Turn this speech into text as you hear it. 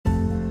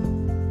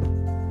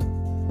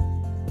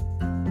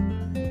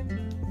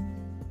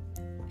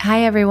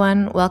Hi,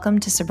 everyone.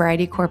 Welcome to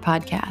Sobriety Core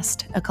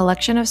Podcast, a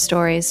collection of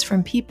stories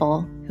from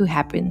people who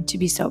happen to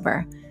be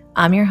sober.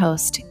 I'm your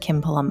host,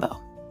 Kim Palumbo.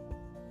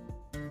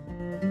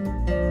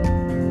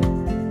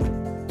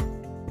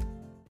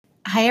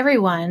 Hi,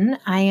 everyone.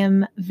 I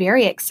am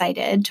very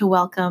excited to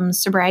welcome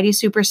sobriety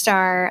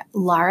superstar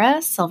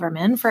Lara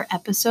Silverman for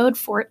episode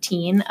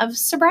 14 of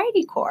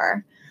Sobriety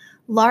Core.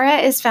 Lara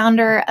is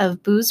founder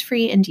of Booze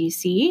Free in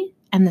DC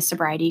and the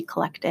Sobriety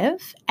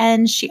Collective,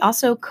 and she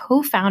also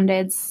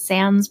co-founded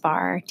Sans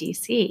Bar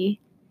DC.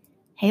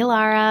 Hey,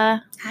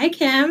 Lara. Hi,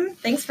 Kim.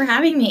 Thanks for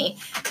having me.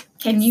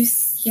 Can you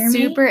hear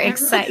me? Super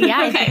excited.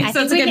 Yeah, Okay, I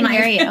think we can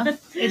hear you.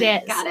 It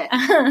is.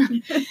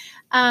 Got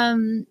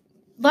it.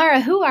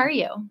 Lara, who are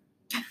you?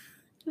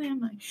 Who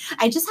am I?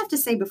 I just have to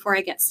say before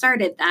I get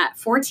started that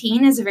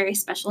 14 is a very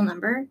special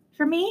number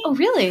for me. Oh,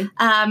 really?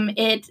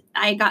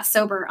 I got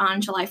sober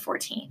on July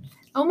 14th.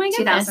 Oh my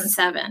goodness.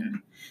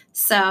 2007.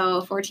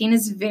 So 14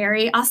 is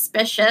very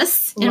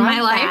auspicious in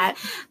my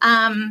life.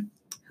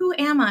 Who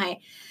am I?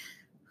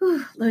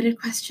 Whew, loaded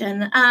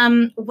question.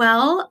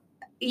 Well,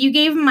 you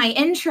gave my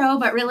intro,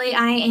 but really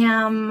I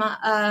am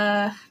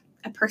a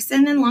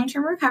person in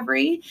long-term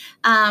recovery.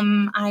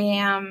 I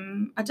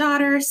am a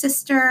daughter,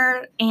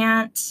 sister,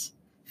 aunt,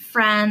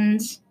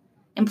 friend,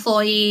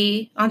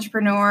 employee,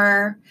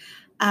 entrepreneur,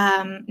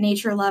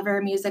 nature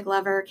lover, music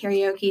lover,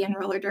 karaoke, and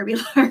roller derby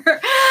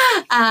lover.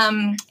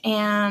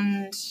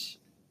 And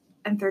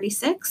I'm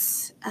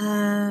 36.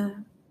 I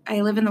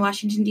live in the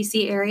Washington,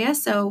 D.C. area,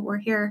 so we're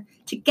here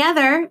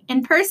together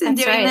in person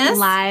doing this.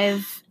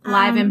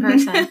 Live in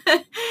person.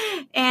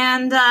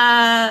 And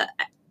I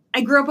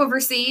grew up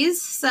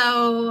overseas,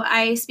 so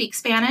I speak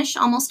Spanish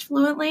almost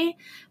fluently,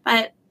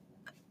 but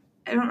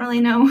I don't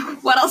really know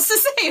what else to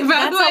say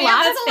about That's it. a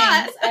lot of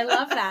things. I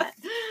love that.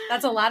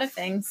 That's a lot of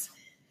things.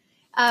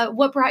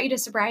 What brought you to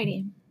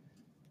sobriety?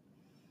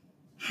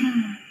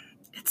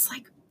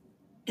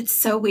 It's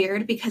so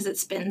weird because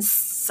it's been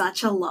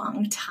such a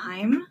long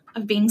time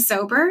of being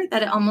sober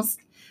that I almost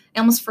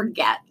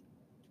forget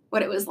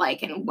what it was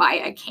like and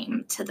why I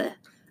came to the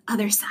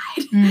other side.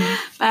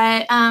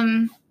 But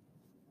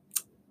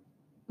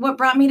what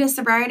brought me to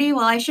sobriety?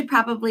 Well, I should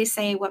probably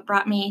say what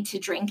brought me to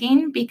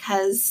drinking,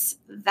 because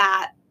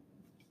that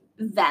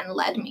then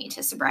led me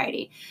to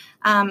sobriety.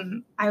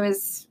 I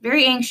was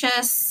very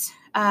anxious.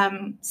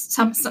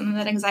 Some of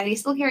that anxiety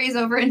still carries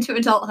over into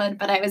adulthood,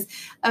 but I was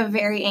a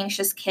very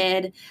anxious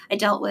kid. I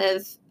dealt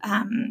with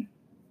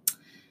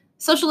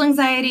social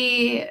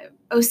anxiety,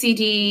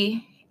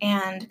 OCD,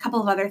 and a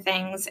couple of other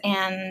things.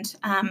 And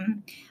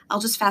I'll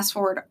just fast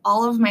forward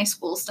all of my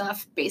school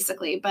stuff,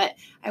 basically. But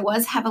I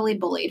was heavily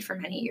bullied for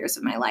many years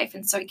of my life.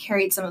 And so I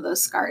carried some of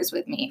those scars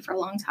with me for a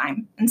long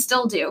time, and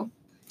still do,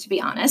 to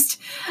be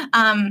honest.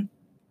 And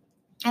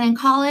in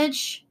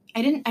college,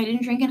 I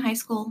didn't drink in high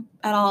school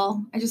at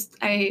all.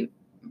 I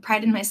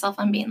prided myself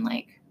on being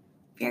like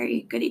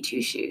very goody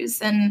two shoes,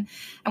 and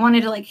I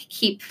wanted to like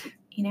keep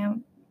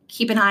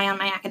an eye on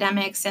my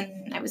academics,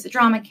 and I was a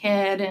drama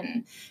kid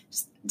and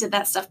just did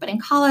that stuff. But in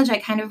college, I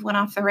kind of went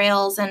off the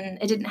rails,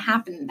 and it didn't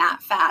happen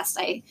that fast.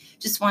 I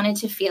just wanted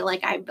to feel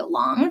like I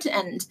belonged,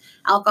 and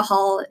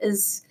alcohol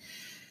is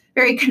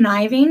very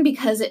conniving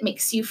because it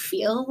makes you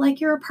feel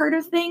like you're a part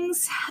of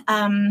things.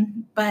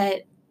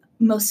 But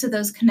most of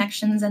those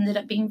connections ended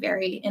up being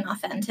very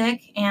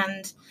inauthentic.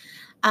 And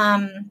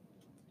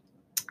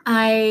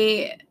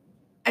I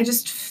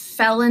just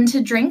fell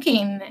into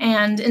drinking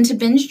and into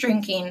binge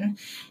drinking.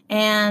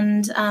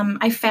 And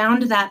I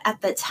found that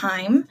at the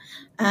time,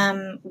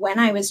 when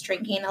I was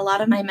drinking, a lot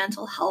of my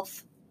mental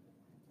health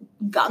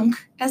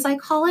gunk, as I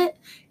call it,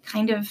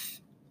 kind of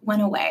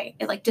went away.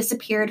 It like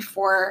disappeared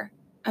for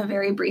a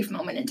very brief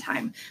moment in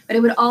time, but it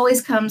would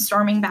always come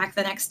storming back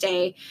the next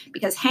day,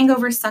 because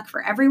hangovers suck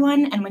for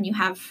everyone. And when you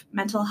have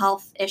mental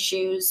health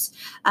issues,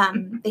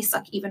 they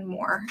suck even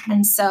more.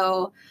 And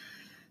so,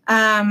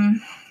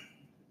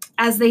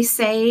 as they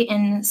say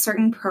in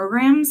certain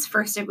programs,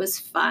 first it was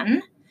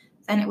fun,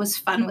 then it was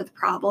fun with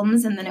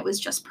problems, and then it was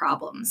just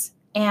problems.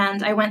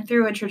 And I went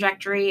through a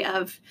trajectory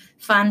of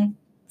fun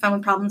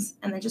with problems,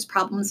 and then just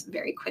problems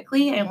very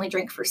quickly. I only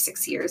drank for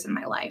 6 years in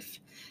my life.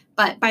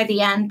 But by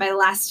the end, by the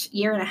last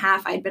year and a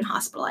half, I'd been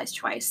hospitalized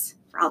twice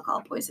for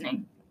alcohol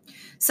poisoning.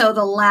 So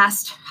the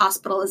last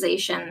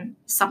hospitalization,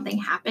 something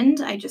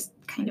happened. I just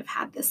kind of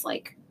had this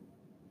like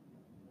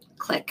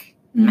click.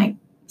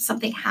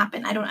 Something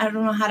happened. I don't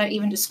know how to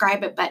even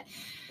describe it, but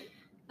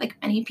like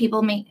many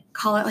people may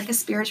call it like a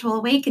spiritual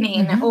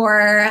awakening,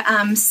 or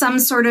some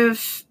sort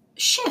of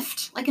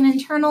shift, like an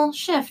internal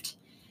shift.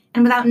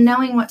 And without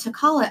knowing what to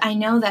call it, I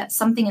know that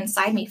something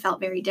inside me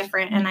felt very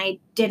different, and I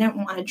didn't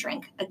want to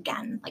drink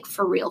again, like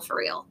for real.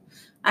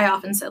 I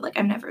often said like,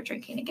 I'm never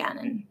drinking again,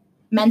 and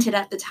meant it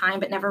at the time,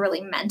 but never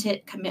really meant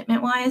it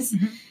commitment-wise.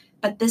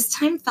 But this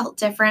time felt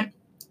different,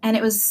 and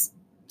it was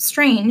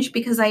strange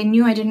because I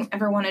knew I didn't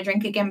ever want to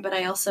drink again, but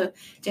I also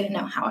didn't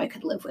know how I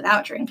could live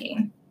without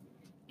drinking.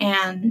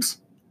 And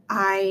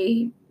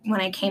when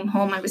I came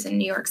home, I was in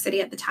New York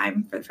City at the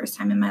time for the first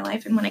time in my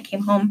life. And when I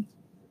came home,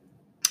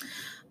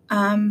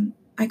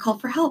 I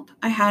called for help.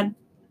 I had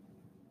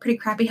pretty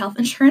crappy health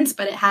insurance,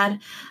 but it had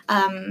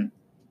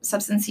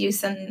substance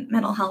use and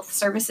mental health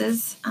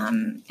services.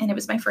 And it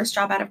was my first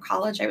job out of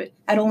college.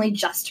 I'd only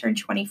just turned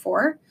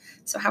 24.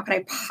 So how could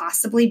I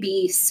possibly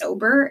be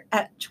sober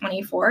at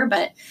 24?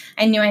 But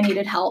I knew I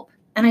needed help.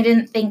 And I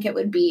didn't think it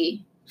would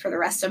be for the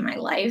rest of my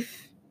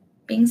life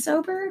being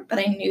sober, but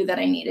I knew that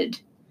I needed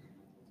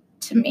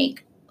to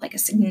make like a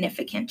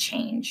significant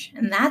change.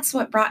 And that's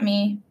what brought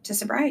me to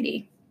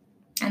sobriety.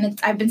 And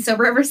I've been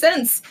sober ever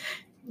since.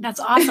 That's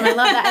awesome. I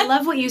love that. I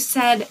love what you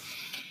said.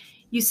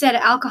 You said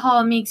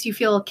alcohol makes you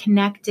feel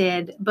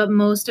connected, but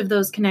most of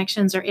those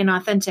connections are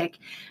inauthentic.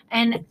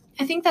 And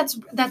I think that's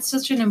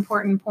such an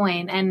important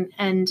point.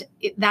 And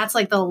that's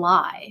like the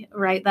lie,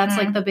 right? That's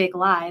like the big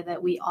lie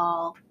that we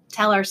all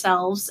tell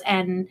ourselves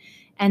and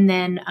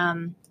then,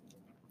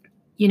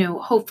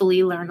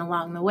 hopefully learn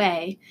along the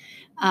way.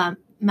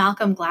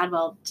 Malcolm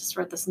Gladwell just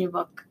wrote this new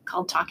book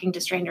called Talking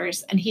to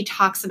Strangers, and he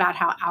talks about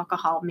how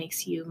alcohol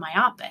makes you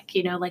myopic.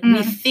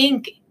 We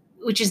think,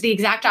 which is the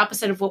exact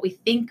opposite of what we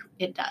think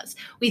it does.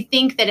 We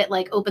think that it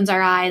like opens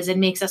our eyes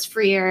and makes us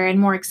freer and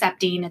more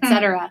accepting,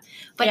 etc.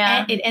 But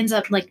it ends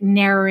up like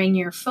narrowing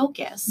your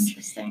focus.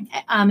 Interesting.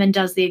 And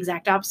does the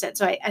exact opposite.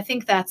 So I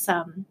think that's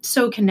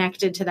so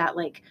connected to that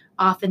like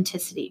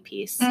authenticity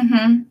piece.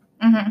 Mm-hmm.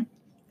 Mm-hmm.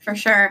 For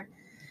sure.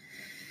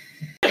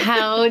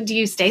 How do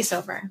you stay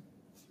sober?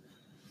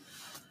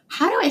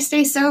 How do I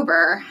stay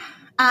sober?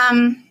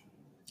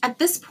 At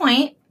this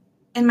point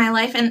in my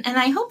life, and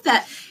I hope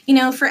that,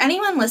 for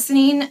anyone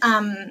listening,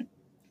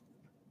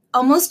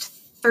 almost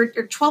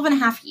 12 and a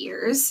half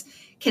years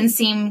can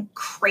seem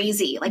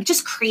crazy, like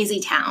just crazy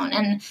town.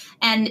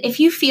 And if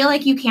you feel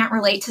like you can't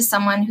relate to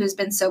someone who's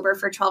been sober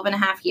for 12 and a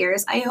half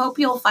years, I hope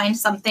you'll find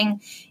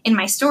something in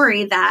my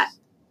story that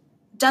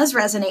does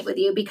resonate with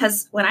you,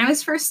 because when I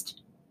was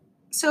first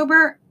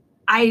sober,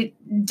 I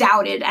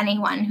doubted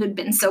anyone who'd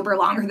been sober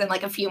longer than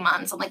like a few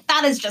months. I'm like,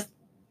 that is just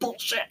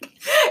bullshit.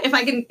 If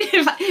I can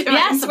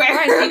swear.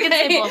 Of course, you can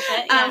say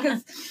bullshit. Yeah.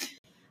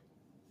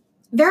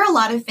 There are a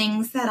lot of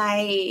things that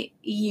I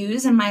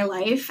use in my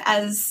life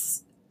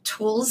as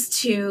tools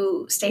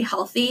to stay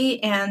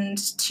healthy and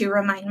to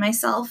remind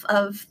myself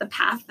of the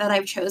path that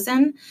I've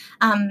chosen.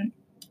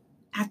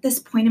 At this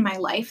point in my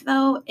life,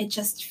 though, it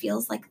just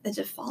feels like the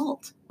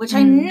default, which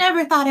I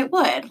never thought it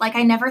would. Like,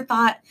 I never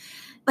thought,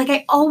 like,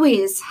 I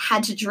always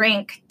had to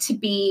drink to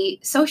be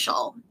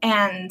social.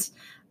 And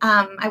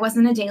I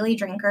wasn't a daily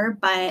drinker,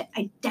 but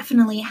I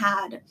definitely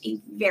had a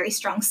very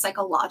strong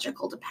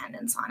psychological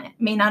dependence on it. It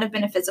may not have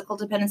been a physical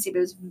dependency, but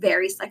it was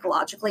very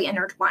psychologically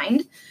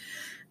intertwined.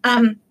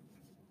 And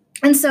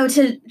so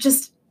to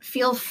just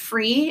feel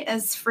free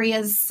as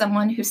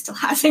someone who still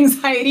has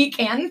anxiety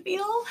can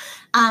feel,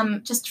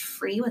 just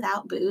free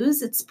without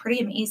booze, it's pretty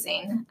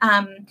amazing.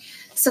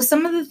 So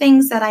some of the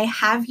things that I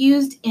have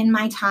used in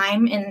my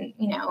time in,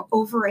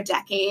 over a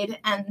decade,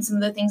 and some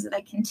of the things that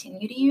I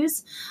continue to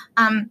use,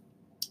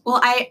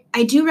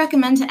 I do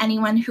recommend to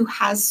anyone who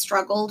has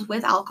struggled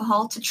with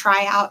alcohol to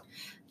try out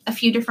a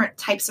few different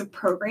types of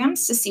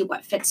programs to see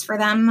what fits for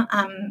them.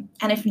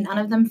 And if none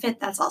of them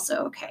fit, that's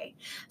also okay.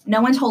 No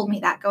one told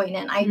me that going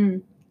in.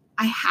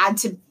 I had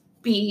to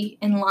be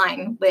in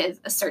line with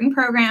a certain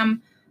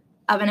program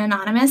of an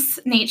anonymous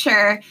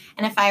nature.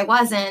 And if I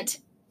wasn't,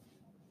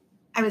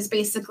 I was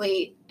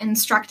basically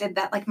instructed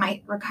that like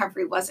my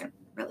recovery wasn't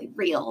really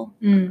real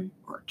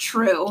or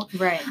true.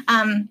 Right.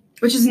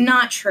 Which is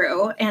not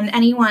true.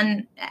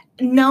 And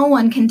no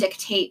one can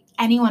dictate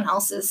anyone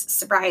else's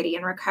sobriety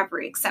and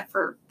recovery except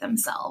for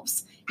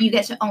themselves. You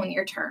get to own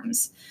your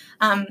terms.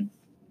 But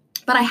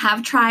I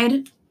have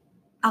tried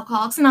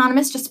Alcoholics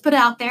Anonymous, just to put it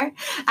out there.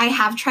 I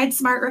have tried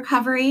Smart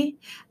Recovery.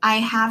 I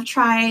have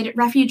tried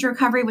Refuge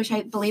Recovery, which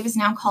I believe is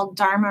now called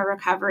Dharma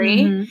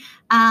Recovery.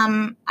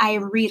 I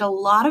read a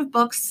lot of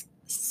books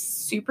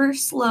super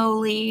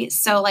slowly.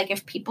 So like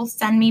if people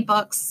send me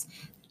books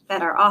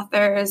that are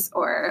authors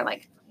or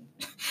like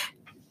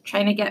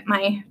trying to get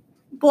my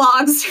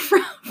blogs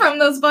from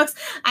those books,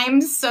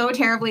 I'm so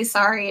terribly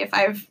sorry if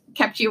I've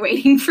kept you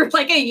waiting for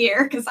like a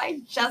year, because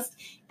I just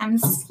am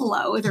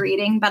slow with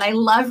reading. But I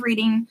love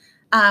reading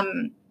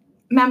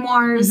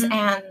memoirs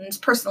and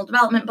personal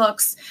development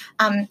books.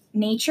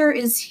 Nature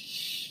is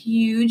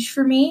huge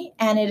for me,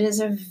 and it is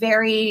a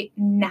very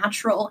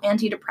natural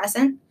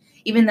antidepressant,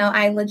 even though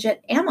I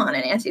legit am on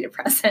an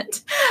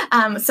antidepressant.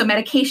 So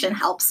medication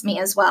helps me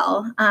as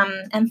well.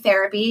 And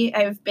therapy,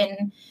 I've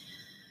been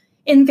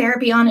in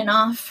therapy on and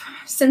off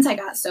since I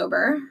got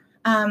sober.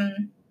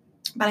 But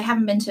I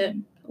haven't been to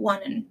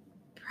one in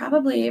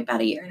probably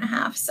about a year and a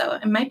half. So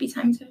it might be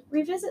time to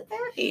revisit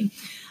therapy.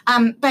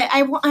 But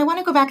I want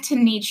to go back to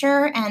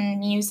nature and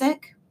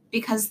music,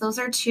 because those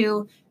are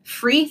two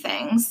free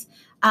things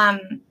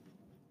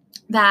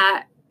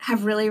that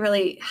have really,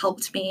 really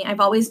helped me. I've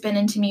always been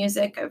into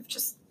music.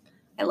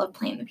 I love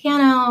playing the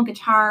piano,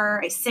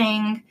 guitar, I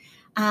sing,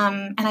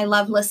 and I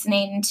love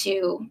listening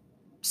to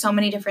so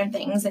many different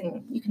things,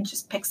 and you can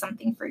just pick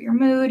something for your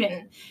mood.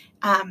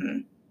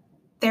 And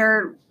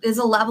there is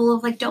a level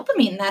of like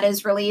dopamine that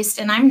is released.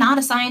 And I'm not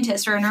a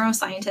scientist or a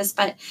neuroscientist,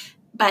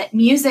 but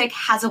music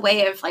has a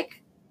way of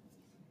like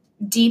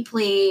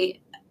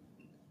deeply,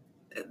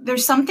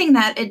 there's something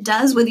that it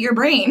does with your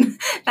brain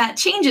that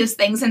changes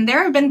things. And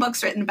there have been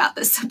books written about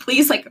this. So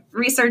please like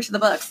research the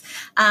books.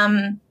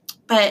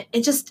 But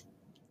it's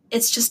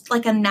just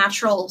like a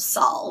natural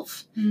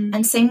solve.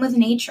 And same with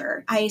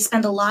nature. I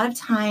spend a lot of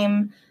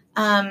time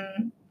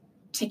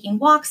taking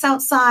walks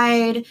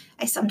outside.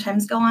 I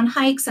sometimes go on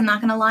hikes. I'm not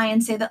going to lie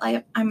and say that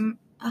I'm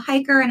a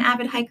hiker, an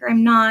avid hiker.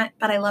 I'm not,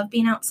 but I love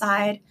being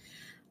outside.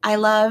 I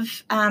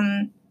love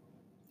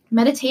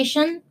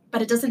meditation,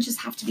 but it doesn't just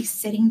have to be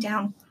sitting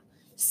down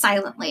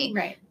silently.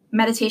 Right.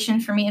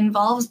 Meditation for me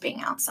involves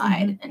being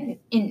outside and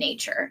in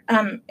nature.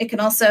 It can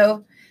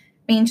also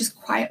mean just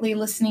quietly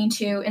listening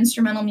to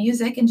instrumental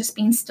music and just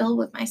being still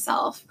with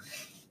myself.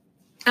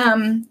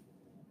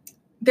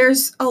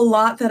 There's a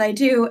lot that I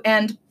do,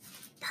 and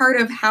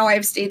part of how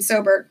I've stayed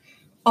sober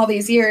all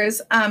these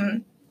years,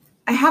 I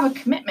have a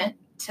commitment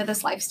to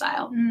this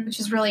lifestyle, which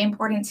is really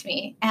important to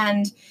me.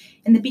 And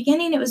in the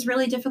beginning, it was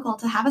really difficult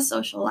to have a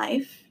social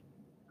life,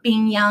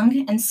 being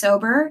young and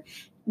sober,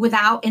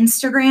 without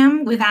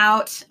Instagram,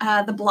 without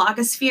the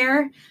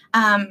blogosphere.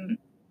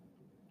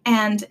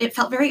 And it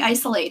felt very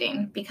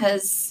isolating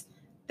because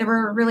there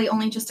were really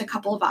only just a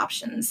couple of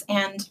options.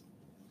 And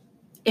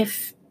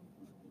if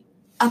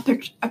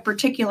a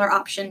particular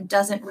option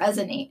doesn't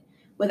resonate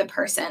with a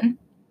person,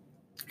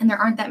 and there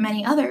aren't that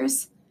many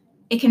others,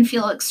 it can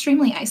feel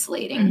extremely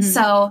isolating.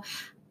 So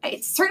I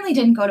certainly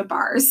didn't go to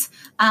bars,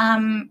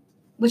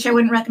 which I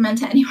wouldn't recommend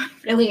to anyone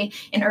really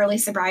in early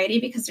sobriety,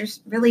 because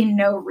there's really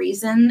no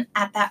reason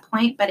at that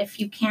point. But if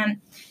you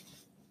can,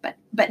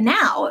 but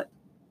now,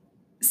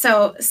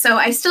 so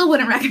I still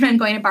wouldn't recommend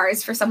going to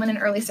bars for someone in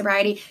early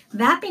sobriety.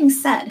 That being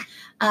said,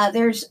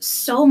 there's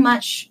so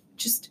much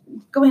just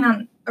going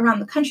on around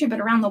the country, but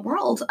around the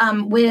world,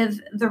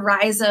 with the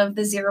rise of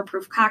the zero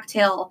proof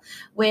cocktail,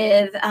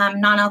 with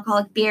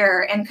non-alcoholic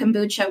beer and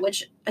kombucha,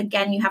 which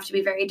again, you have to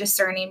be very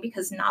discerning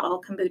because not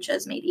all kombucha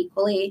is made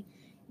equally.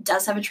 It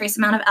does have a trace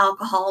amount of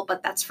alcohol,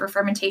 but that's for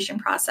fermentation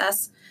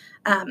process.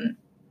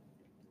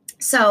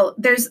 So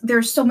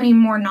there's so many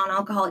more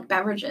non-alcoholic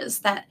beverages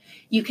that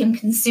you can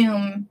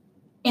consume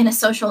in a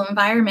social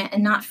environment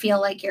and not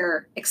feel like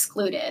you're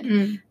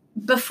excluded.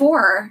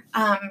 Before,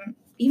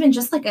 even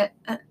just like a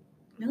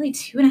really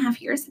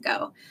 2.5 years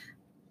ago,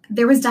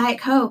 there was Diet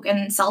Coke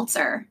and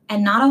seltzer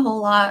and not a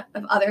whole lot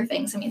of other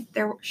things. I mean,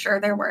 there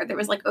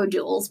was like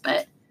O'Doul's,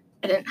 but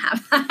I didn't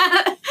have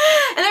that.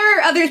 And there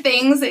were other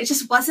things. It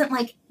just wasn't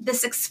like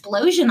this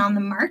explosion on the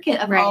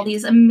market of all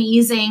these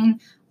amazing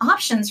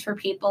options for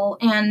people.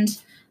 And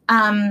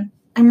I'm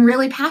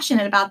really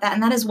passionate about that.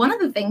 And that is one of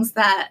the things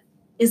that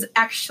is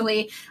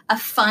actually a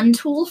fun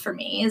tool for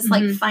me, is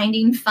like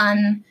finding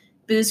fun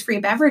booze-free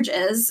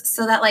beverages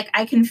so that like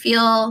I can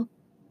feel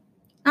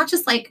not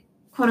just like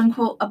quote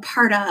unquote a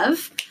part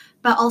of,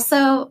 but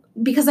also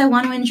because I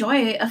want to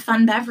enjoy a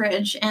fun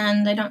beverage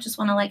and I don't just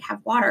want to like have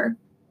water,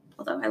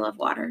 although I love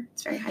water.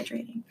 It's very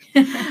hydrating.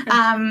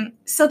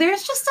 So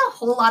there's just a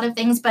whole lot of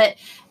things, but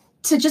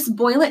to just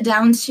boil it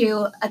down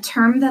to a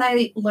term that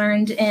I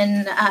learned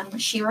in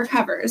She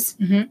Recovers,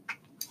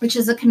 which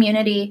is a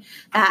community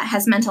that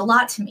has meant a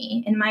lot to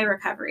me in my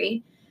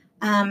recovery.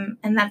 And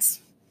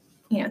that's,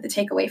 the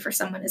takeaway for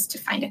someone is to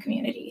find a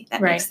community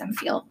that makes them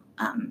feel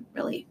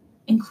really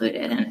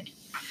included in it.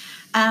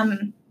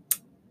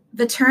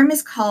 The term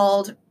is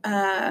called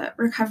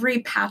recovery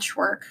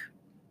patchwork.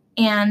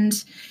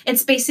 And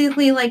it's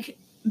basically like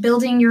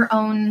building your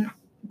own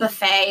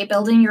buffet,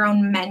 building your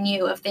own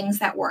menu of things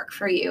that work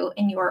for you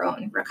in your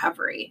own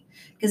recovery,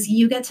 because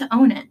you get to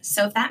own it.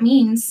 So if that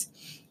means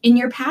in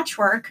your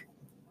patchwork,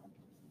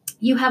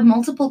 you have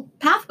multiple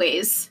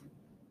pathways.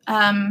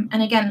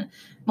 And again,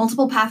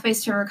 multiple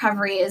pathways to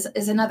recovery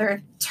is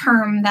another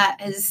term that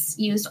is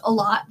used a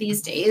lot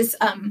these days.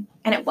 And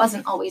it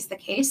wasn't always the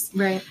case.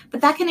 Right.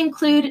 But that can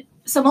include,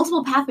 so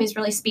multiple pathways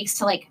really speaks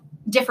to like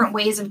different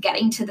ways of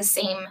getting to the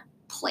same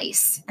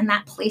place. And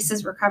that place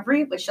is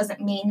recovery, which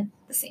doesn't mean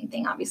the same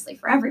thing, obviously,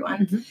 for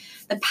everyone.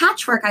 The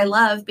patchwork I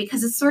love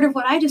because it's sort of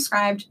what I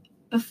described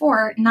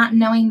before, not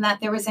knowing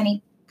that there was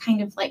any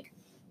kind of like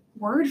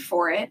word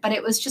for it, but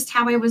it was just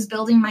how I was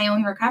building my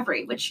own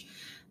recovery, which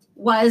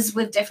was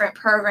with different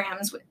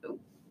programs,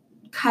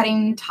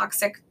 cutting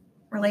toxic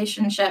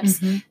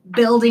relationships,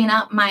 building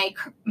up my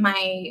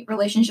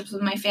relationships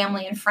with my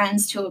family and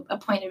friends to a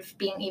point of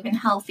being even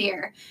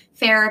healthier,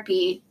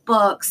 therapy,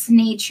 books,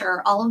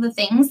 nature, all of the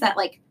things that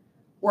like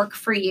work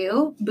for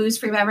you,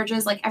 booze-free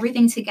beverages, like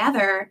everything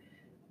together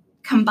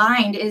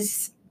combined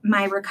is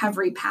my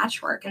recovery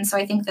patchwork. And so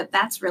I think that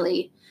that's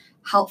really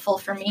helpful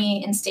for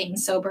me in staying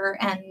sober,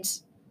 and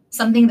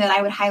something that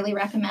I would highly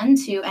recommend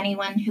to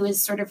anyone who is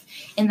sort of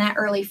in that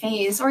early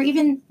phase, or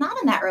even not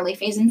in that early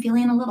phase and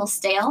feeling a little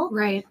stale.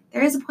 Right.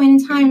 There is a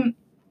point in time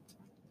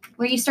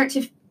where you start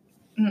to,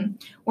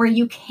 where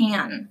you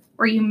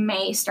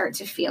may start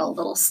to feel a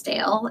little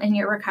stale in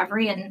your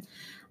recovery. And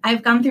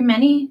I've gone through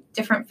many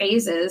different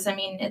phases. I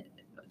mean,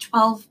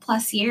 12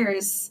 plus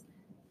years,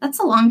 that's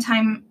a long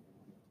time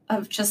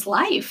of just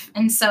life.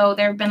 And so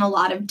there have been a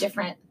lot of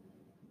different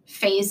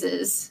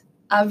phases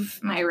of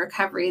my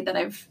recovery that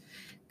I've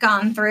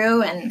gone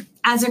through. And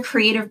as a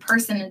creative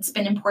person, it's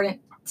been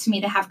important to me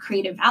to have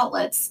creative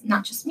outlets,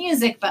 not just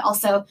music, but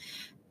also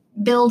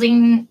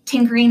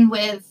tinkering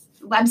with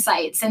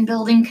websites and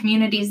building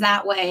communities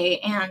that way.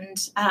 And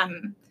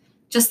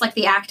just like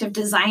the act of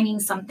designing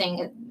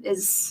something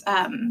is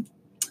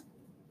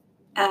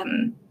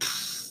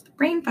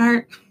brain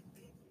fart.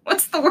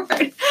 What's the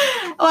word?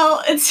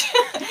 Well, it's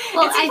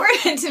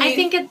important to me. I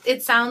think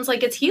it sounds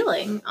like it's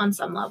healing on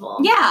some level.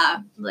 Yeah.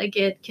 Like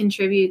it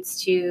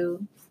contributes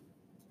to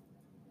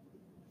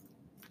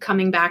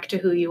coming back to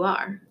who you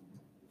are.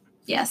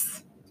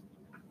 Yes.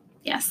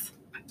 Yes.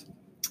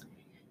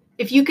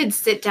 If you could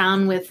sit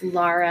down with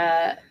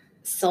Lara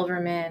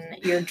Silverman,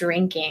 your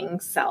drinking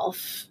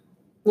self,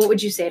 what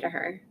would you say to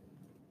her?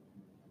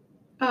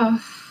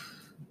 Oh,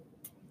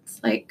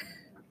 it's like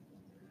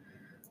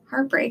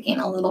heartbreaking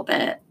a little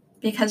bit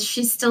because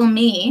she's still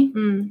me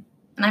and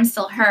I'm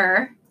still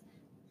her,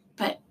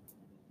 but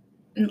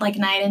like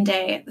night and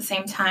day at the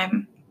same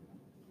time.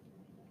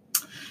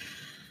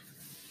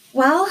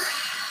 Well,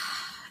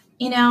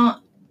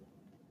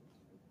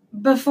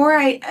 before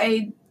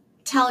I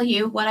tell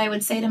you what I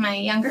would say to my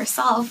younger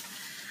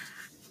self,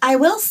 I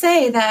will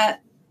say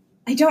that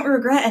I don't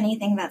regret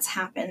anything that's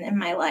happened in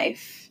my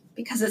life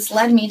because it's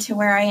led me to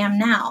where I am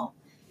now.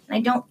 And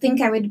I don't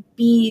think I would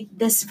be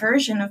this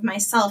version of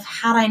myself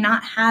had I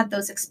not had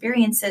those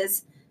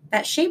experiences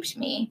that shaped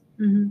me.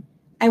 Mm-hmm.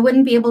 I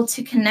wouldn't be able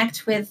to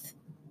connect with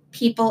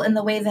people in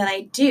the way that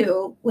I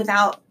do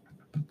without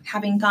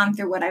having gone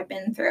through what I've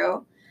been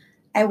through.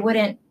 I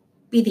wouldn't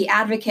be the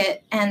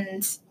advocate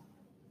and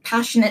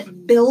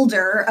passionate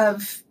builder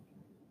of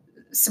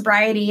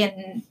sobriety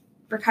and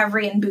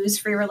recovery and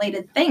booze-free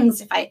related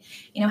things if I,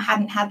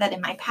 hadn't had that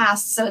in my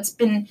past. So it's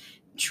been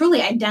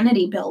truly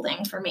identity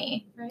building for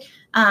me.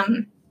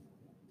 Right.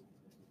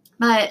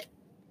 But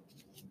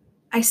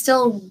I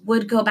still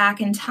would go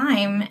back in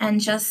time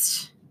and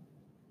just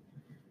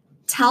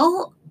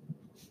tell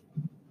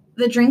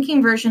the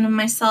drinking version of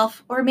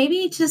myself, or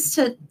maybe just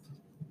to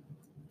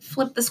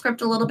flip the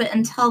script a little bit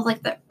and tell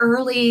like the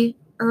early,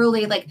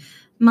 like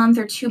month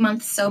or 2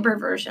 month sober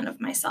version of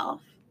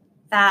myself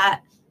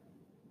that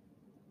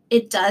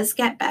it does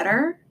get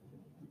better.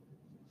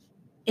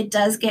 It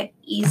does get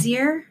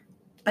easier,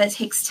 but it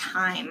takes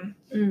time.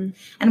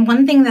 And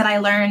one thing that I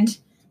learned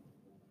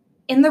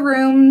in the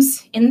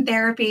rooms, in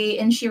therapy,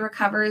 in She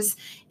Recovers,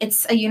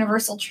 it's a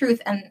universal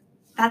truth. And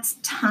that's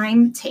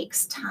time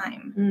takes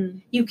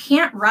time. You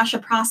can't rush a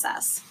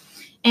process.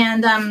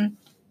 And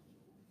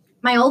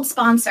my old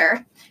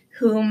sponsor,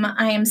 whom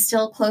I am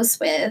still close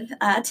with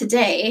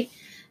today,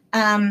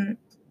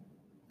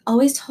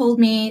 always told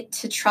me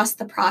to trust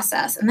the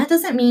process. And that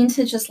doesn't mean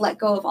to just let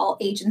go of all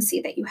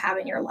agency that you have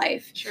in your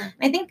life. Sure.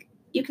 I think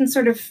you can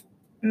sort of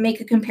make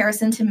a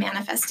comparison to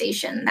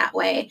manifestation that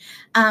way.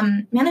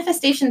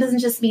 Manifestation doesn't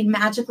just mean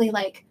magically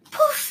like,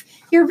 poof,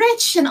 you're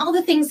rich and all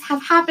the things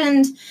have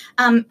happened.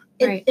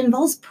 It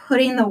involves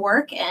putting the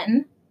work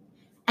in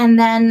and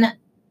then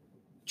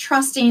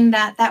trusting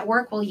that that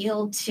work will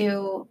yield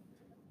to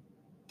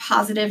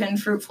positive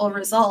and fruitful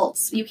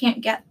results. You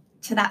can't get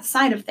to that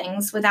side of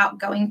things without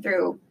going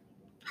through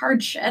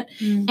hard shit.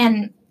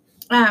 And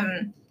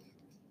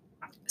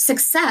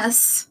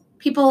success,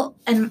 people,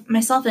 and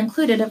myself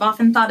included, have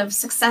often thought of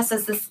success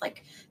as this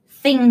like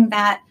thing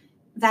that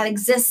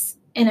exists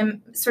in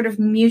a sort of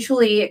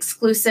mutually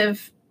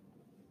exclusive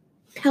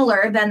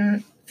pillar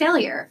than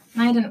failure.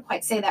 And I didn't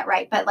quite say that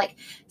right, but like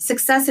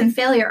success and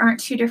failure aren't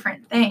two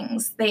different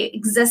things. They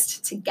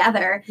exist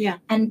together. Yeah.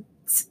 And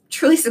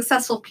truly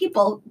successful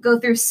people go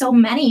through so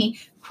many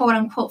quote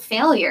unquote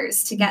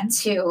failures to get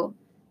to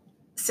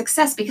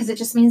success, because it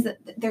just means that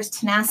there's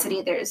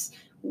tenacity, there's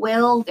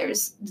will,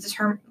 there's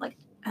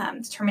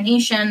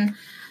determination.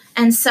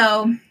 And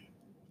so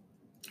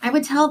I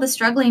would tell the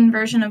struggling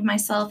version of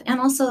myself, and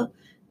also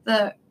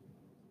the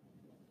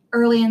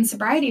early in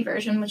sobriety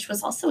version, which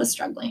was also a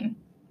struggling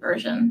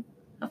version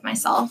of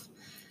myself,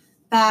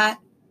 that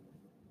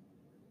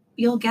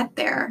you'll get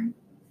there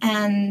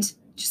and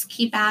just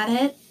keep at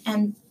it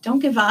and don't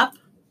give up.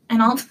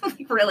 And all the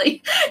like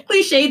really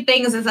cliched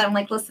things as I'm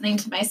like listening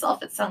to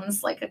myself, it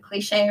sounds like a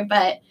cliche,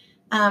 but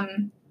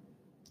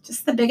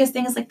just the biggest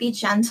thing is like be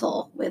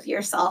gentle with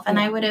yourself. And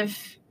I would have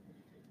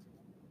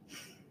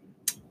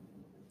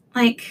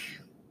like,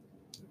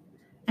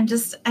 I'm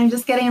just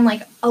getting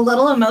like a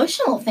little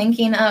emotional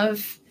thinking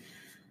of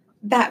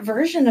that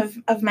version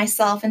of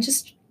myself, and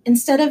just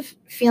instead of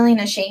feeling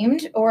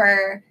ashamed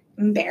or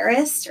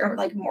embarrassed or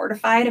like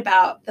mortified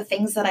about the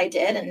things that I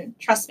did, and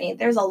trust me,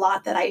 there's a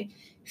lot that I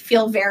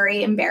feel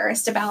very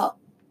embarrassed about,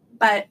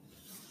 but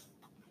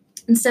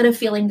instead of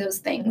feeling those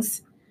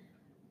things,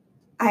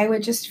 I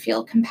would just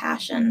feel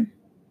compassion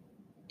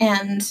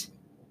and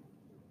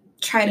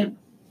try to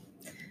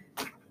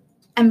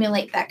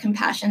emulate that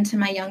compassion to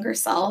my younger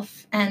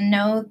self, and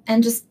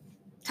just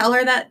tell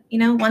her that,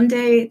 one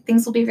day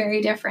things will be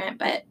very different,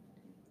 but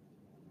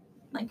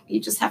Like, you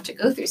just have to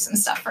go through some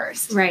stuff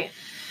first. Right.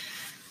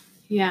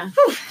 Yeah.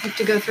 Have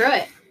to go through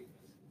it.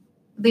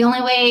 The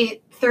only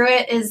way through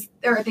it is,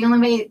 or the only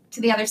way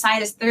to the other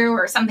side is through,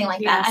 or something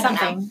like that. I don't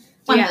know.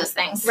 One of those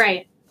things.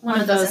 Right. One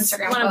of those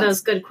Instagram quotes. One of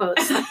those good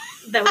quotes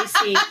that we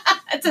see.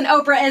 It's an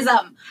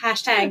Oprah-ism.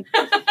 Hashtag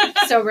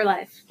sober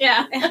life.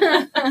 Yeah.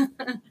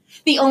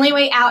 The only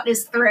way out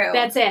is through.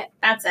 That's it.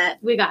 That's it.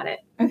 We got it.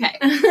 Okay.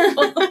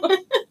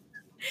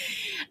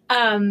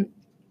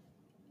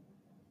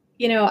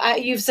 You know,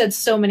 you've said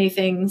so many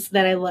things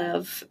that I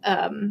love.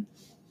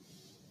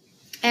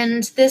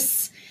 And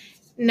this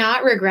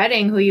not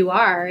regretting who you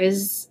are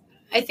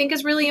I think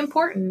is really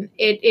important.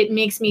 It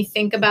makes me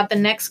think about the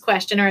next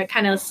question, or it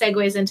kind of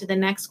segues into the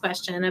next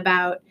question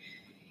about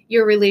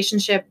your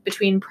relationship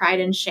between pride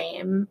and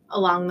shame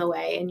along the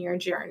way in your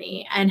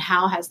journey, and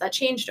how has that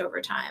changed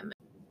over time?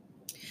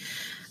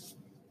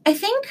 I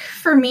think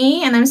for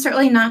me, and I'm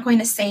certainly not going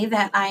to say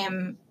that I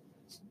am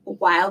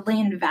wildly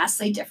and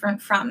vastly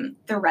different from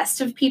the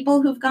rest of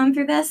people who've gone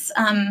through this.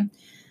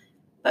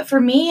 But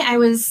for me, I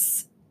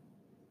was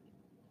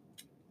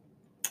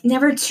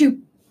never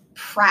too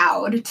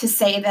proud to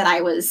say that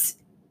I was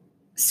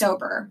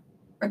sober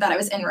or that I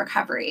was in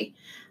recovery.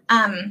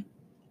 I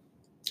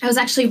was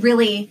actually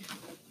really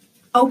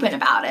open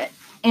about it,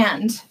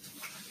 and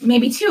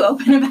maybe too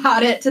open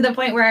about it, to the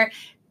point where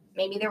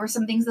maybe there were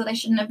some things that I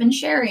shouldn't have been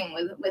sharing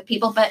with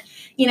people. But,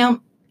 you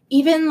know,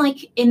 even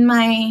like in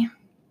my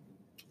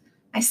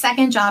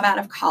second job out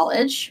of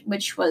college,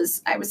 which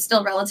was, I was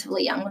still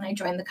relatively young when I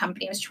joined the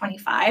company. I was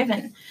 25,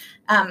 and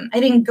I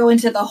didn't go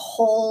into the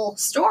whole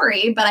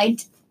story, but I,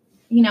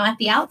 you know, at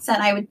the outset,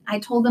 I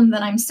told them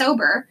that I'm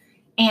sober,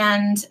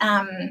 and,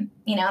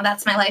 you know,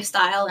 that's my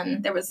lifestyle.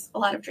 And there was a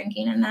lot of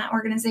drinking in that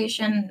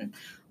organization, and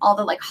all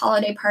the like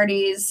holiday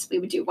parties. We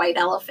would do White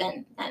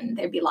Elephant, and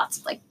there'd be lots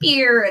of like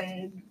beer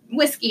and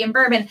whiskey and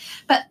bourbon.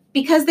 But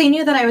because they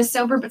knew that I was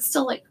sober, but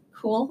still like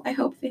cool, I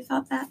hope they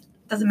thought that.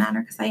 Doesn't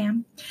matter, because I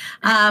am.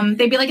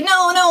 They'd be like,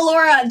 no,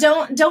 Laura,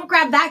 don't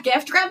grab that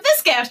gift, grab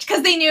this gift,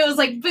 because they knew it was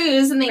like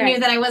booze, and they knew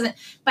that I wasn't.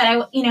 But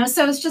I, you know,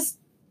 so it's just,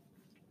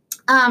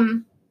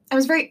 I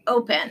was very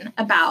open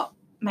about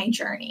my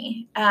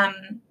journey.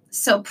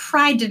 So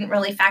pride didn't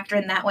really factor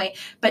in that way,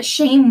 but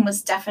shame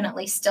was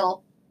definitely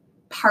still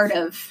part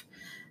of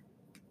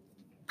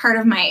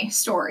my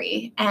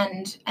story,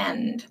 and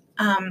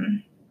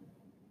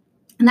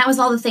that was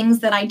all the things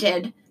that I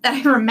did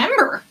that I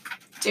remember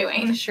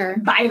doing. Sure.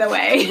 By the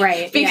way.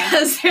 Right.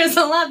 Because there's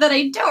a lot that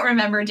I don't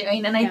remember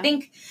doing. And I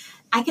think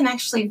I can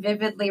actually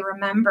vividly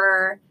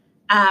remember,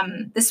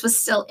 this was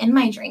still in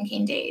my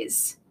drinking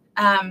days.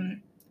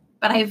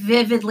 But I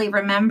vividly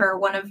remember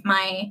one of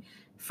my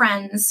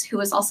friends, who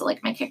was also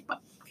like my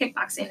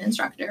kickboxing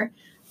instructor.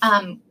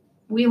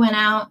 We went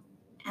out,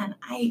 and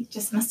I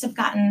just must have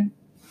gotten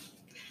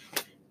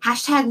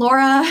hashtag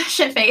Laura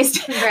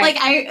shit-faced.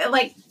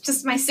 Right.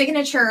 Just my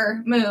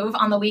signature move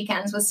on the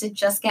weekends was to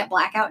just get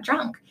blackout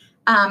drunk.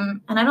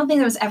 And I don't think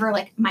that was ever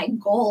like my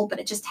goal, but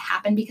it just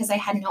happened because I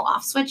had no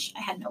off switch.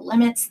 I had no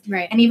limits.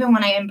 Right. And even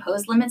when I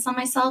imposed limits on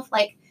myself,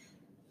 like,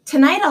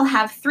 tonight I'll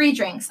have 3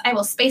 drinks. I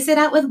will space it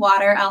out with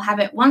water. I'll have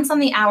it once on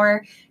the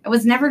hour. I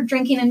was never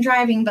drinking and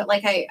driving, but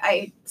like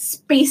I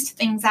spaced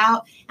things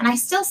out, and I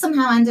still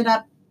somehow ended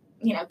up,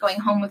 you know, going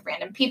home with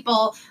random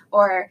people,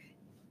 or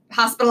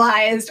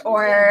hospitalized,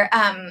 or,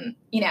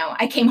 you know,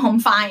 I came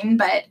home fine,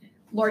 but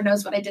Lord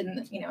knows what I did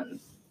in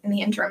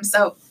the interim.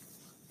 So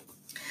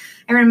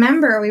I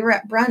remember we were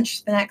at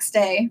brunch the next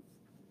day.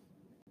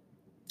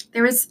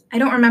 I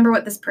don't remember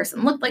what this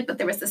person looked like, but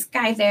there was this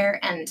guy there,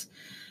 and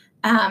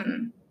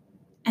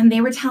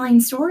they were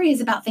telling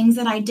stories about things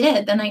that I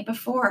did the night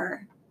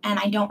before, and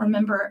I don't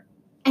remember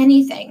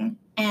anything.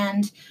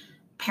 And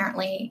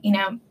apparently, you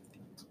know,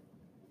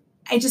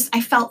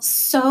 I felt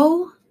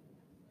so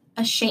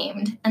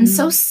ashamed and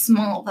so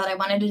small that I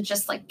wanted to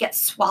just like get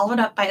swallowed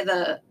up by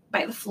the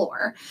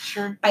floor,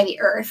 sure, by the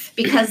earth,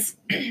 because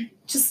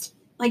just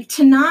like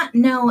to not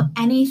know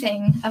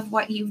anything of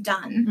what you've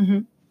done. Mm-hmm.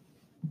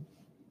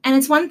 And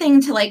it's one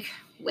thing to like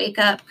wake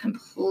up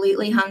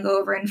completely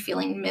hungover and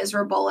feeling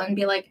miserable and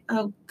be like,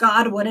 oh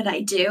God, what did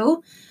I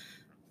do?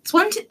 It's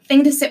one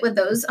thing to sit with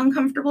those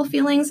uncomfortable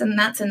feelings, and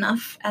that's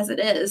enough as it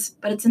is.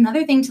 But it's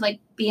another thing to like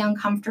be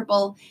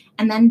uncomfortable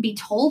and then be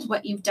told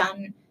what you've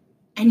done,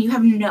 and you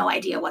have no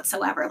idea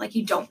whatsoever. Like,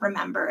 you don't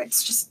remember.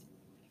 It's just,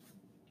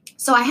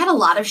 so I had a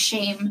lot of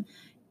shame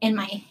in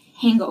my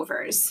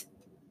hangovers,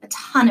 a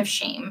ton of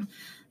shame.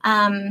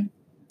 And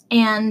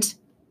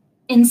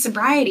in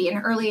sobriety, in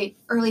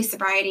early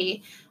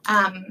sobriety,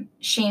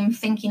 shame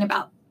thinking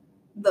about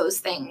those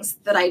things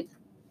that I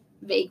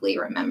vaguely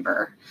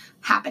remember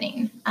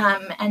happening,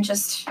 and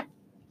just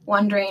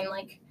wondering,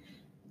 like,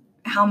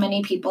 how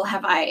many people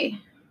have I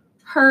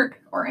hurt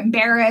or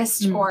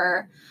embarrassed,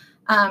 or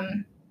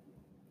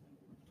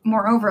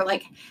moreover,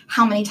 like,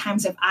 how many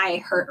times have I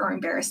hurt or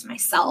embarrassed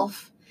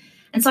myself?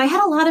 And so I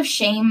had a lot of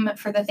shame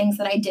for the things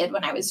that I did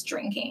when I was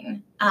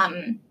drinking,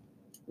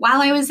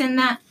 while I was in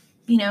that,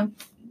 you know,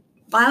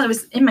 while I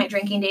was in my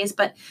drinking days,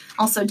 but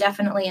also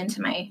definitely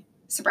into my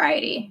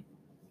sobriety.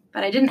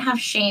 but I didn't have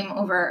shame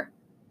over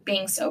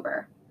being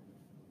sober.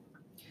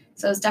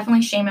 So it was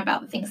definitely shame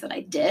about the things that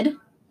I did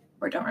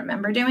or don't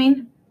remember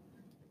doing,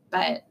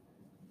 but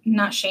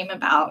not shame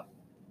about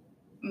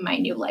my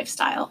new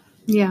lifestyle.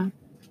 Yeah.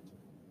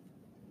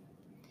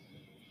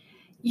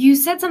 You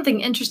said something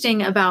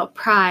interesting about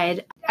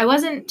pride. I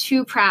wasn't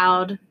too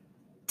proud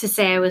to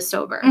say I was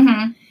sober.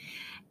 Mm-hmm.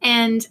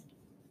 And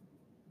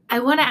I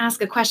want to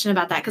ask a question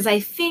about that because I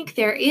think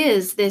there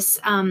is this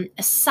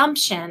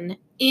assumption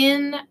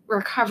in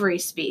recovery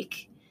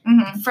speak,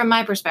 Mm-hmm. from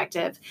my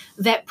perspective,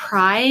 that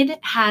pride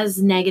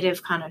has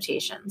negative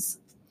connotations.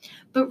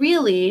 But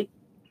really,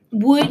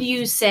 would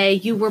you say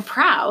you were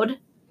proud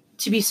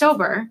to be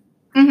sober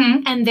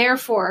Mm-hmm. and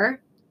therefore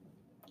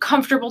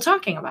comfortable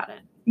talking about it?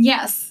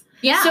 Yes.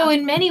 Yeah. So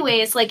in many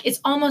ways, like, it's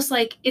almost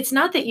like it's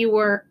not that you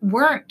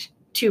weren't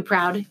too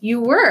proud. You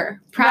were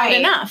proud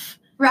enough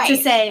to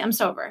say, I'm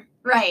sober.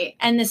 Right.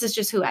 And this is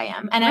just who I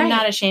am. And I'm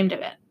not ashamed of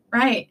it.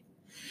 Right.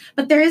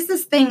 But there is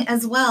this thing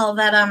as well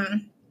that,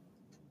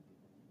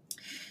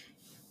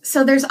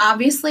 so there's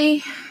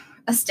obviously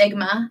a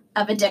stigma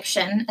of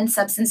addiction and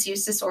substance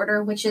use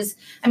disorder, which is,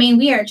 I mean,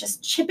 we are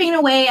just chipping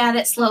away at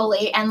it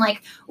slowly. And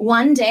like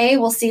one day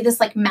we'll see this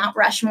like Mount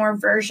Rushmore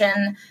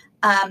version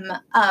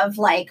of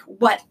like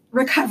what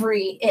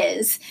recovery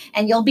is,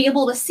 and you'll be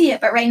able to see it.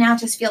 But right now it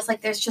just feels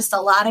like there's just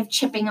a lot of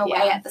chipping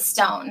away at the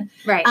stone.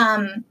 Right.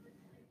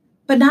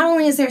 But not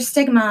only is there a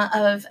stigma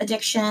of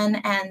addiction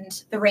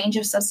and the range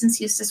of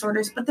substance use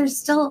disorders, but there's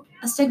still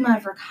a stigma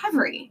of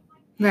recovery.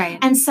 Right.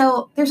 And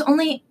so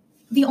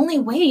the only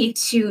way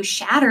to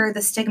shatter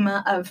the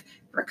stigma of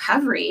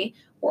recovery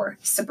or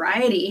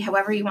sobriety,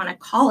 however you want to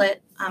call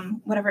it,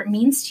 whatever it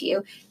means to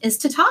you, is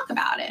to talk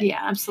about it. Yeah,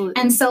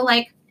 absolutely. And so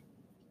like,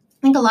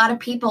 I think a lot of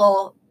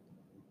people,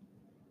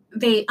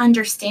 they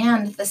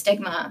understand the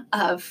stigma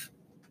of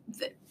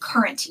the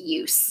current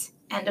use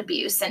and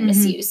abuse and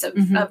misuse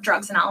of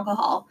drugs and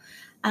alcohol.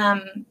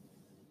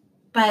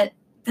 But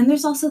then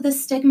there's also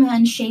this stigma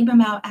and shame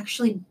about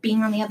actually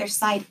being on the other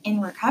side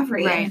in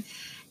recovery. Right.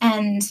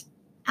 And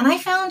I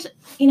found,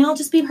 I'll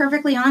just be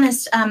perfectly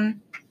honest.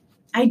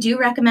 I do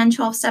recommend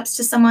 12 steps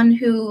to someone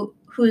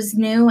who's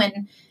new,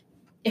 and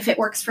if it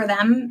works for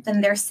them,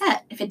 then they're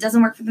set. If it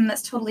doesn't work for them,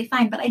 that's totally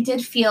fine. But I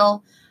did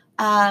feel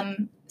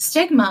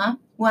stigma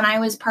when I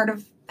was part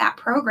of that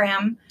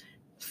program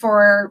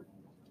for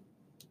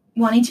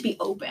wanting to be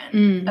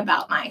open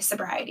about my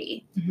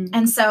sobriety. Mm-hmm.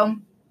 And so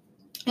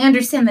I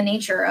understand the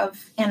nature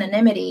of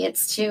anonymity.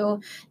 It's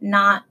to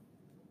not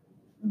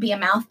be a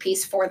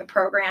mouthpiece for the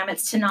program.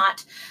 It's to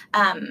not,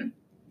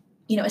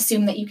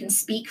 assume that you can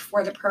speak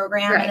for the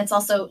program. Right. And it's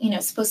also,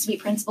 supposed to be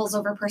principles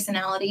over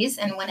personalities.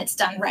 And when it's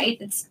done right,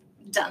 it's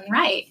done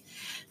right.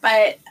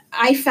 But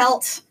I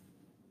felt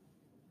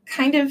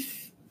kind of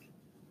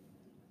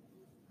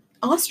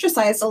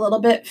ostracized a little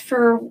bit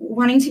for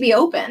wanting to be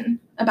open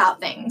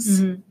about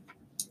things. Mm-hmm.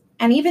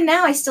 And even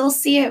now I still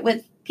see it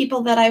with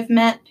people that I've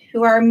met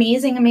who are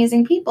amazing,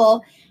 amazing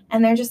people.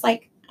 And they're just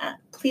like,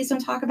 please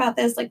don't talk about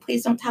this. Like,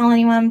 please don't tell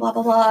anyone, blah,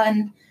 blah, blah.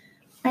 And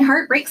my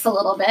heart breaks a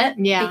little bit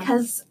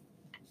because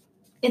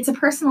it's a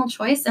personal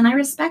choice and I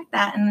respect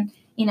that. And,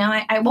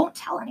 I won't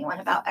tell anyone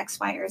about X,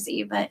 Y, or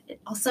Z, but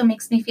it also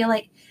makes me feel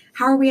like,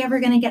 how are we ever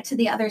going to get to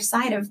the other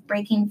side of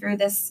breaking through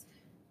this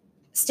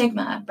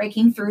stigma,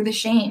 breaking through the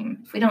shame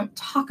if we don't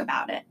talk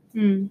about it?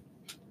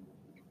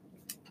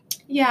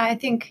 Yeah, I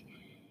think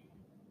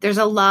there's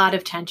a lot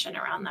of tension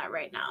around that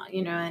right now,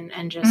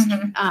 and just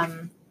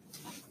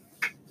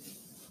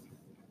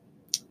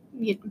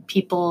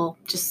people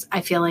just, I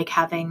feel like,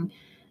 having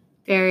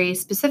very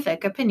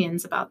specific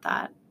opinions about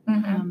that.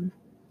 Mm-hmm.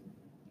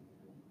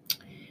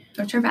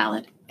 Which are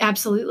valid.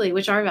 Absolutely,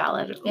 which are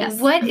valid. Yes.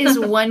 What is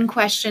one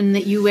question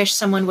that you wish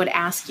someone would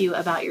ask you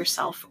about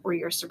yourself or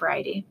your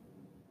sobriety?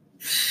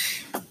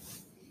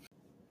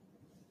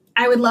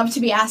 I would love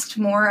to be asked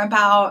more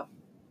about,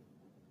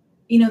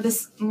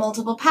 this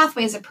multiple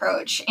pathways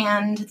approach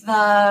and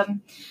the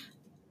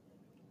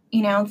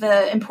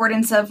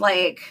importance of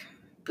like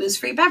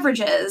booze-free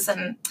beverages.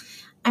 And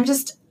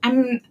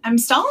I'm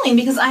stalling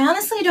because I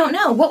honestly don't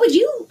know. What would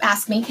you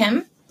ask me,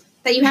 Kim,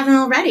 that you haven't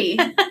already?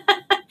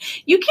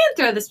 You can't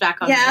throw this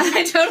back on me. Yeah,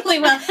 I totally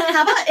will.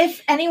 How about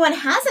if anyone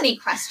has any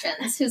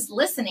questions, who's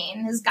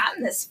listening, who's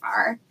gotten this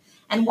far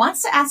and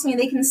wants to ask me,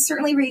 they can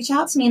certainly reach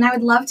out to me and I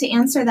would love to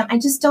answer them. I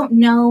just don't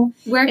know.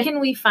 Where can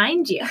we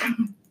find you?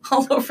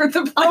 All over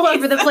the place. All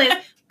over the place.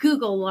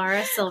 Google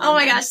Laura Silverman. Oh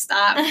my gosh,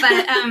 stop.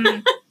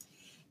 But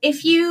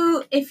if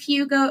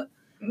you go,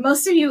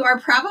 most of you are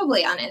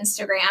probably on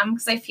Instagram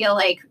because I feel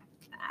like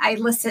I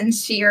listened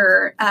to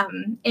your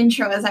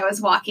intro as I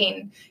was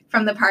walking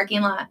from the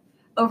parking lot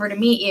over to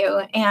meet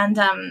you. And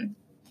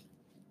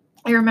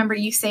I remember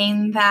you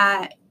saying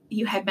that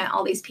you had met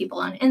all these people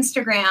on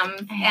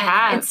Instagram.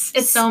 Yeah,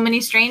 it's so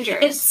many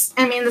strangers.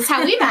 That's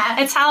how we met.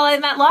 It's how I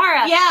met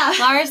Laura. Yeah.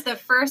 Laura's the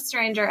first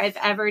stranger I've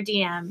ever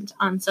DM'd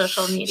on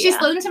social media. She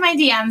slid into my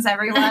DMs,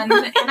 everyone.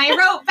 And I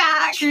wrote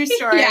back. True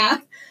story. Yeah.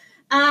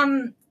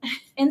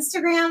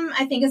 Instagram,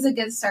 I think, is a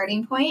good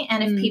starting point.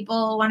 And if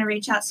people want to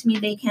reach out to me,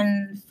 they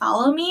can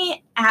follow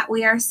me at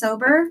We Are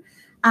Sober.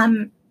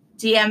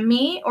 DM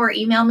me or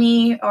email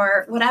me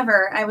or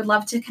whatever. I would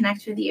love to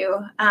connect with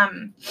you.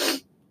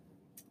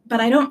 But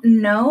I don't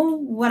know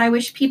what I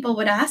wish people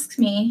would ask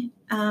me.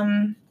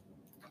 I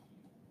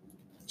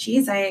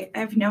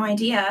have no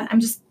idea. I'm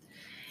just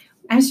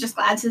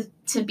glad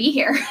to be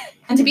here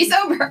and to be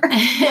sober.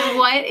 I'm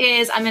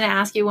going to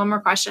ask you one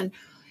more question.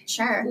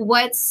 Sure.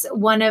 What's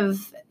one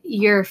of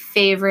your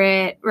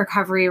favorite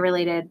recovery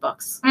related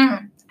books?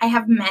 I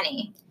have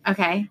many.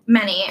 Okay.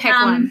 Many. Pick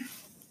one.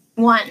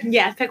 One.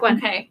 Yeah, pick one.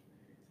 Okay.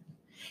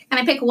 Can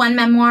I pick one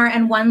memoir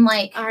and one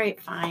All right,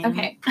 fine.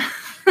 Okay.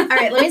 All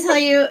right, let me tell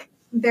you,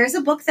 there's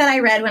a book that I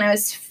read when I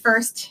was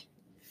first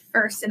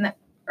in the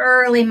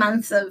early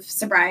months of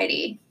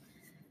sobriety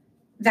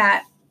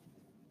that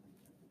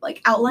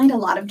outlined a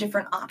lot of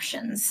different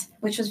options,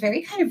 which was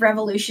very kind of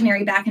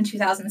revolutionary back in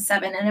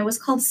 2007. And it was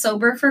called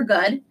Sober for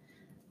Good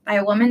by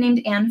a woman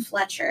named Anne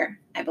Fletcher,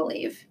 I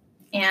believe.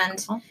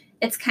 And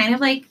it's kind of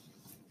like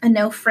a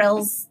no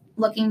frills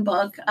looking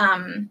book.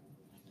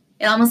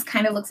 It almost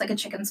kind of looks like a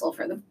Chicken Soup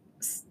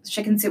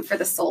for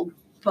the Soul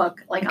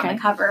book, on the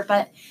cover,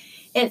 but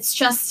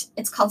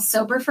it's called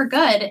Sober for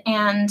Good.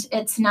 And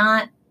it's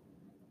not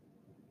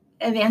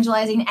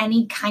evangelizing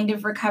any kind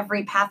of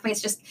recovery pathway. It's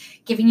just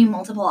giving you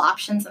multiple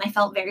options. And I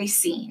felt very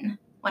seen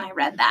when I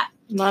read that.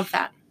 Love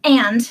that.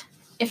 And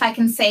if I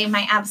can say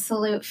my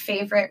absolute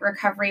favorite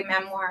recovery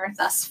memoir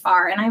thus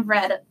far, and I've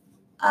read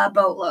a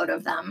boatload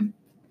of them,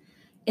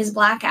 is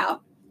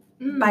Blackout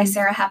by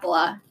Sarah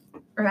Hepola,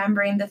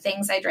 Remembering the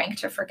Things I Drank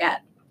to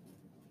Forget.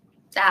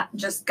 That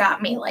just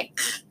got me right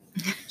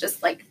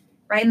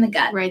in the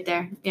gut. Right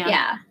there. Yeah.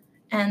 Yeah.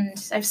 And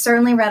I've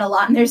certainly read a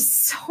lot, and there's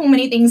so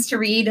many things to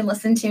read and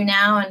listen to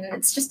now. And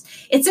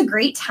it's a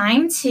great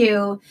time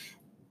to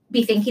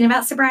be thinking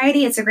about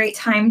sobriety. It's a great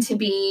time to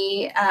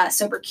be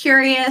sober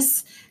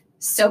curious,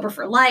 sober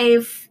for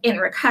life, in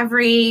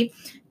recovery,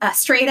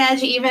 straight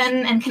edge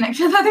even, and connect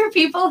with other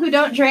people who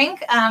don't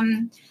drink.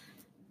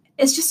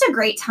 It's just a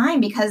great time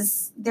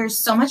because there's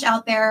so much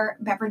out there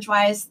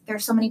beverage-wise.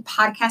 There's so many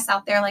podcasts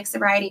out there like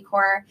Sobriety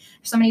Core.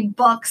 There's so many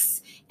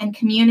books and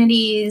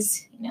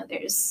communities.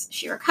 There's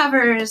She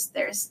Recovers.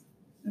 There's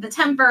The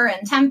Temper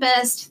and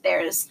Tempest.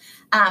 There's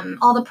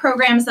all the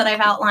programs that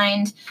I've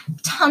outlined.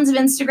 Tons of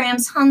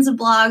Instagrams, tons of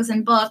blogs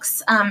and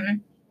books.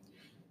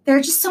 There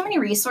are just so many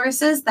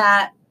resources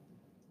that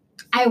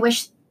I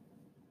wish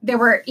there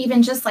were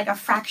even just a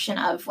fraction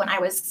of when I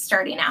was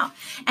starting out.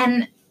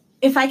 And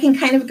if I can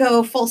kind of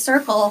go full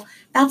circle,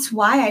 that's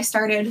why I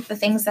started the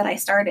things that I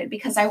started,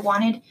 because I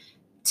wanted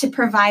to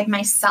provide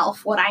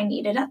myself what I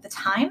needed at the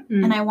time.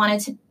 And I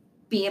wanted to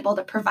be able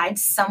to provide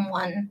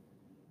someone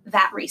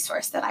that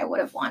resource that I would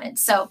have wanted.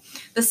 So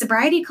the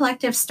Sobriety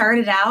Collective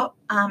started out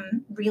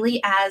really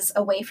as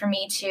a way for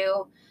me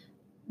to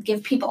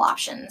give people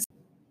options.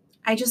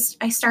 I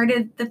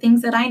started the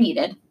things that I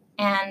needed,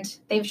 and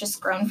they've just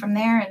grown from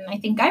there. And I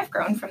think I've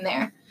grown from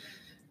there.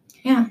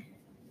 Yeah.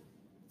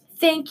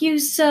 Thank you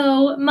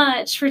so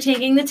much for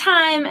taking the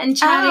time and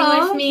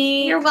chatting with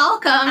me. You're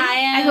welcome.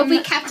 I hope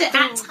we kept it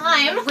at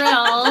time.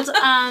 Thrilled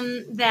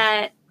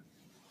that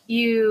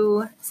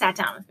you sat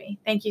down with me.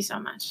 Thank you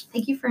so much.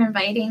 Thank you for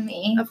inviting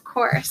me. Of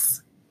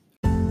course.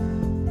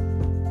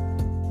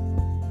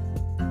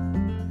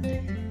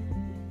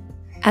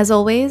 As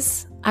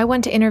always, I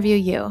want to interview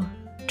you.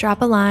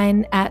 Drop a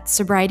line at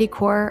Sobriety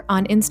Core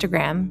on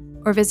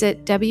Instagram or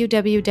visit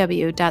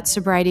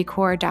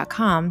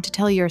www.sobrietycore.com to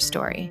tell your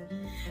story.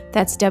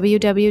 That's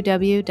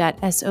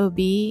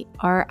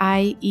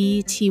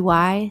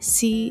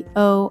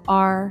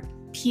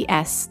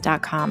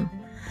www.sobrietycorps.com.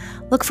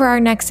 Look for our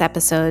next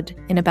episode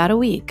in about a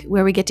week,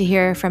 where we get to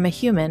hear from a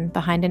human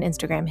behind an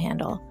Instagram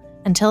handle.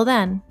 Until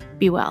then,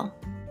 be well.